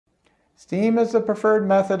Steam is the preferred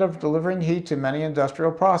method of delivering heat to many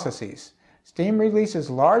industrial processes. Steam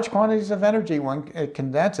releases large quantities of energy when it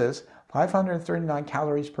condenses, 539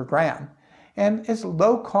 calories per gram, and is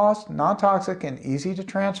low-cost, non-toxic, and easy to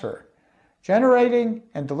transfer. Generating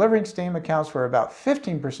and delivering steam accounts for about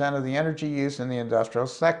 15% of the energy used in the industrial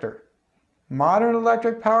sector. Modern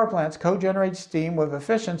electric power plants co-generate steam with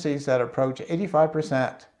efficiencies that approach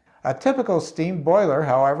 85%. A typical steam boiler,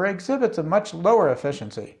 however, exhibits a much lower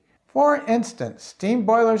efficiency. For instance, steam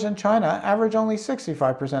boilers in China average only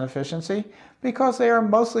 65% efficiency because they are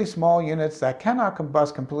mostly small units that cannot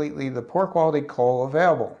combust completely the poor quality coal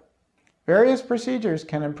available. Various procedures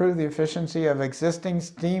can improve the efficiency of existing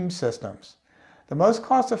steam systems. The most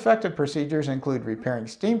cost-effective procedures include repairing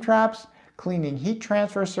steam traps, cleaning heat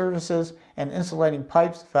transfer surfaces, and insulating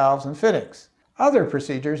pipes, valves, and fittings. Other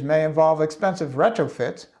procedures may involve expensive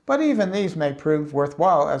retrofits, but even these may prove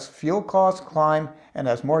worthwhile as fuel costs climb and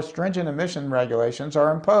as more stringent emission regulations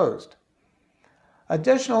are imposed.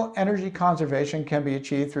 Additional energy conservation can be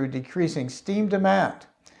achieved through decreasing steam demand.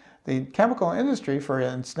 The chemical industry, for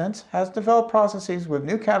instance, has developed processes with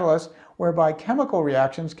new catalysts whereby chemical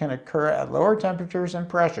reactions can occur at lower temperatures and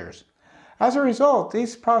pressures. As a result,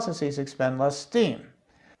 these processes expend less steam.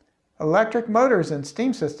 Electric motors in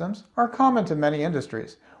steam systems are common to many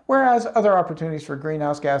industries, whereas other opportunities for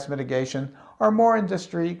greenhouse gas mitigation are more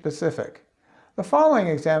industry-specific. The following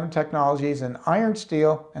examine technologies in iron,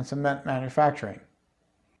 steel, and cement manufacturing.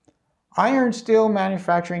 Iron steel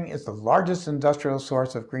manufacturing is the largest industrial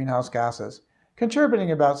source of greenhouse gases, contributing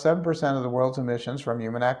about 7% of the world's emissions from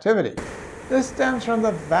human activity. This stems from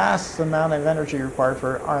the vast amount of energy required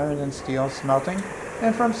for iron and steel smelting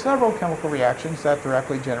and from several chemical reactions that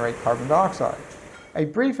directly generate carbon dioxide. A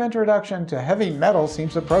brief introduction to heavy metal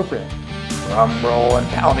seems appropriate. Drum roll and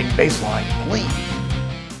pounding bass line, please.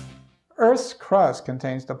 Earth's crust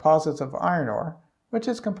contains deposits of iron ore, which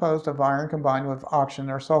is composed of iron combined with oxygen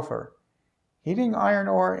or sulfur. Heating iron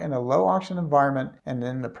ore in a low-oxygen environment and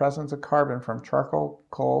in the presence of carbon from charcoal,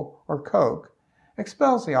 coal, or coke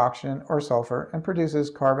expels the oxygen or sulfur and produces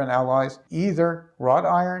carbon alloys, either wrought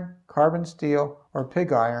iron, carbon steel, or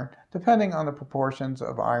pig iron, depending on the proportions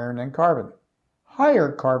of iron and carbon.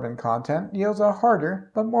 Higher carbon content yields a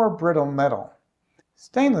harder but more brittle metal.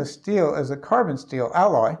 Stainless steel is a carbon steel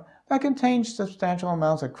alloy that contains substantial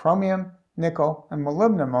amounts of chromium, nickel, and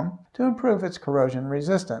molybdenum to improve its corrosion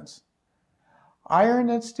resistance. Iron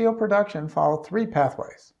and steel production follow three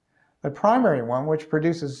pathways. The primary one, which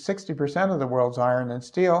produces 60% of the world's iron and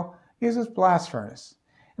steel, uses blast furnace.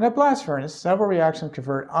 In a blast furnace, several reactions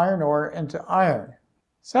convert iron ore into iron.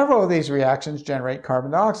 Several of these reactions generate carbon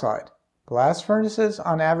dioxide. Blast furnaces,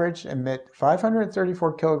 on average, emit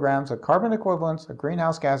 534 kilograms of carbon equivalents of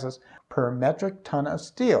greenhouse gases per metric ton of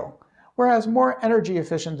steel, whereas more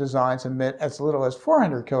energy-efficient designs emit as little as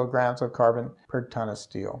 400 kilograms of carbon per ton of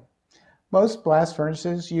steel. Most blast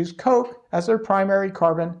furnaces use coke as their primary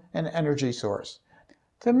carbon and energy source.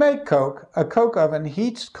 To make coke, a coke oven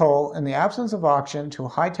heats coal in the absence of oxygen to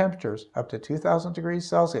high temperatures, up to 2000 degrees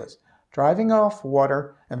Celsius, driving off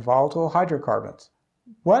water and volatile hydrocarbons.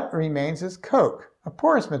 What remains is coke, a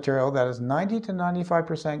porous material that is 90 to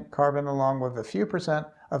 95% carbon along with a few percent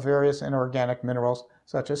of various inorganic minerals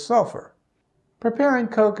such as sulfur. Preparing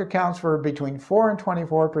coke accounts for between 4 and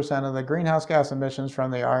 24% of the greenhouse gas emissions from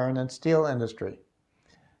the iron and steel industry.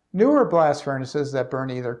 Newer blast furnaces that burn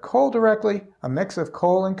either coal directly, a mix of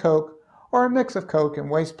coal and coke, or a mix of coke and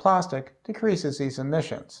waste plastic decreases these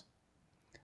emissions.